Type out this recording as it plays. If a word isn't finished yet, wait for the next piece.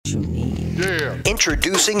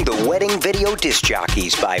Introducing the Wedding Video Disc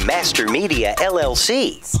Jockeys by Master Media,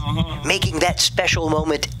 LLC. Making that special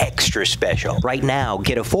moment extra special. Right now,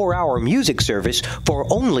 get a 4-hour music service for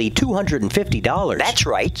only $250. That's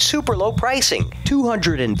right, super low pricing.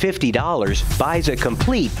 $250 buys a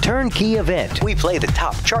complete turnkey event. We play the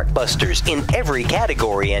top chart busters in every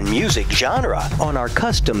category and music genre on our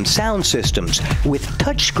custom sound systems with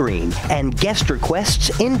touchscreen and guest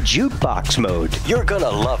requests in jukebox mode. You're gonna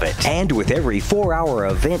love it. And with every 4-hour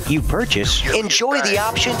event you purchase, enjoy the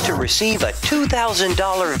option to receive a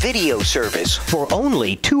 $2,000 video service for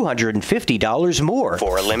only $250 more.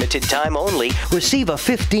 For a limited time only, receive a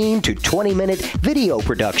 15 to 20-minute video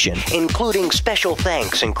production, including special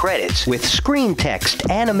thanks and credits with screen text,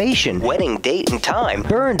 animation, wedding date and time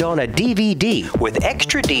burned on a DVD with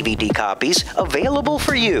extra DVD copies available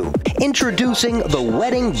for you. Introducing the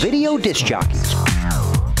Wedding Video Disc Jockeys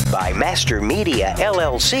by Master Media,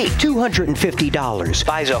 LLC. $250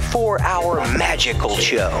 buys a 4-hour magical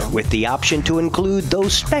show with the option to include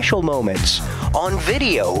those special moments on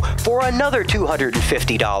video for another $250.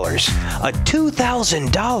 A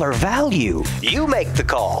 $2,000 value. You make the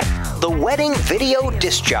call. The Wedding Video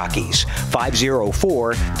Disc Jockeys,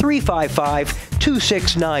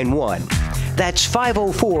 504-355-2691. That's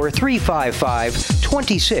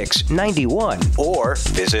 504-355-2691. Or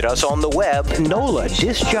visit us on the web,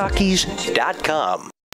 noladiscjockeys.com.